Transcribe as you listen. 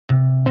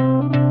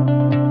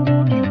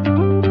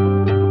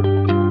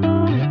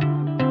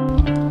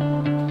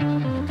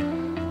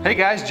Hey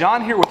guys,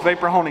 John here with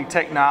Vapor Honing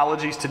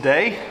Technologies.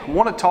 Today I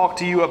want to talk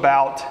to you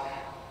about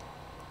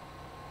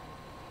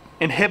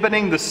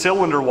inhibiting the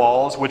cylinder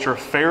walls, which are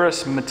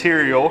ferrous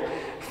material,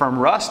 from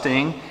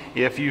rusting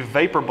if you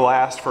vapor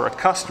blast for a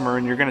customer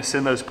and you're going to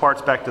send those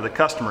parts back to the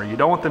customer. You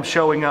don't want them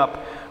showing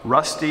up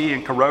rusty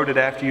and corroded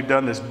after you've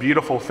done this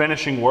beautiful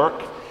finishing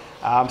work.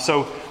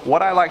 So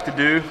what I like to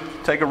do,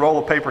 take a roll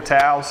of paper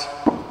towels,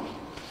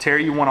 tear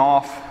you one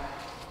off,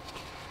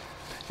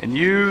 and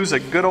use a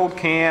good old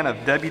can of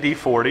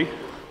WD-40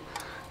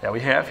 that we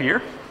have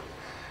here.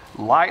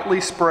 Lightly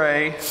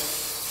spray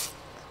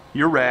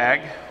your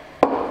rag,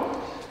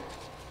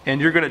 and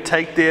you're going to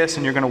take this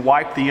and you're going to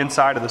wipe the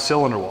inside of the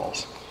cylinder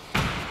walls.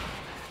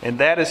 And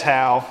that is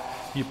how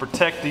you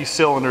protect these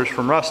cylinders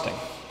from rusting.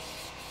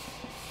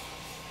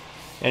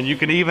 And you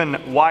can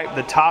even wipe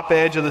the top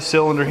edge of the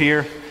cylinder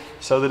here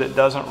so that it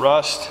doesn't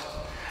rust.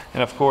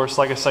 And of course,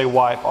 like I say,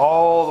 wipe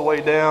all the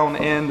way down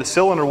in the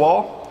cylinder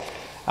wall.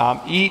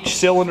 Each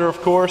cylinder,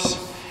 of course,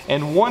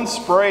 and one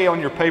spray on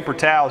your paper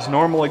towel is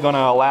normally going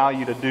to allow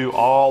you to do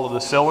all of the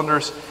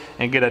cylinders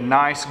and get a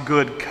nice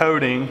good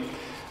coating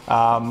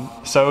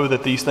so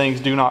that these things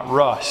do not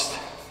rust.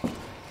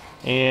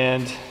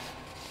 And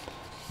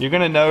you're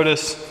going to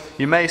notice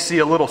you may see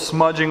a little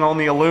smudging on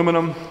the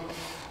aluminum,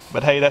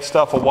 but hey, that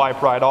stuff will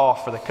wipe right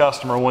off for the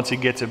customer once he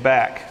gets it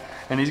back,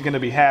 and he's going to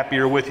be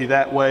happier with you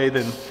that way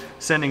than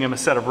sending him a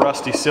set of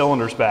rusty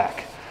cylinders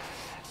back.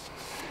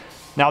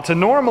 Now, to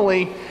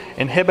normally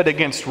inhibit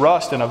against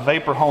rust in a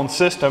vapor hone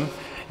system,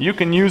 you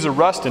can use a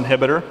rust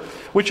inhibitor,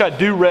 which I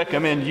do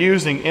recommend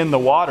using in the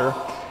water.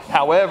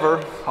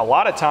 However, a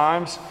lot of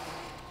times,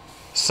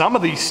 some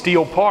of these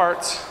steel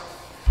parts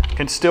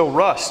can still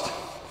rust.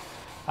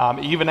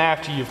 Even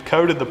after you've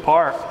coated the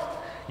part,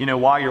 you know,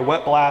 while you're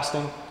wet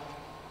blasting,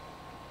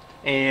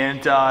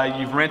 and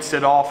you've rinsed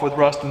it off with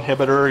rust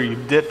inhibitor, or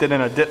you've dipped it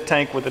in a dip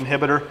tank with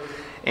inhibitor,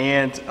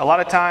 and a lot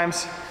of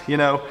times, you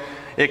know,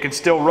 it can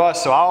still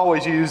rust. So I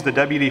always use the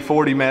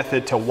WD-40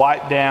 method to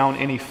wipe down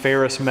any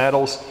ferrous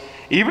metals.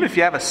 Even if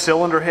you have a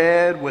cylinder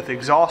head with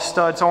exhaust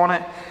studs on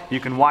it, you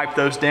can wipe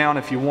those down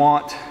if you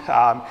want.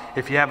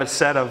 If you have a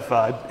set of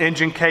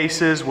engine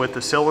cases with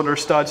the cylinder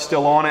studs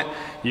still on it,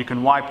 you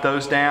can wipe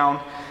those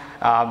down.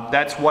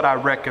 That's what I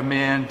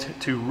recommend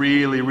to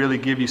really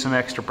give you some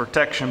extra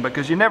protection,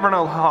 because you never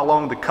know how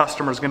long the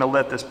customer is going to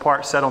let this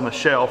part set on the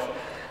shelf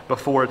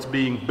before it's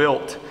being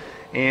built.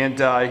 And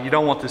you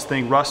don't want this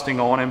thing rusting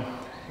on him.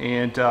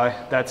 And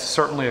that's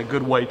certainly a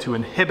good way to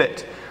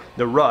inhibit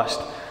the rust.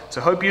 So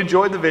hope you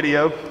enjoyed the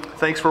video.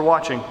 Thanks for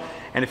watching.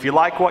 And if you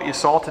like what you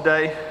saw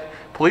today,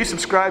 please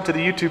subscribe to the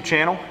YouTube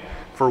channel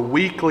for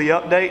weekly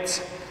updates.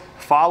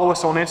 Follow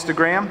us on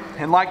Instagram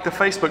and like the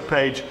Facebook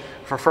page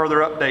for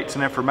further updates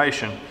and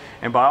information.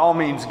 And by all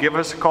means, give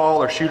us a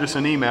call or shoot us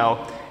an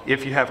email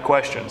if you have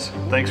questions.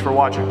 Thanks for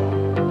watching.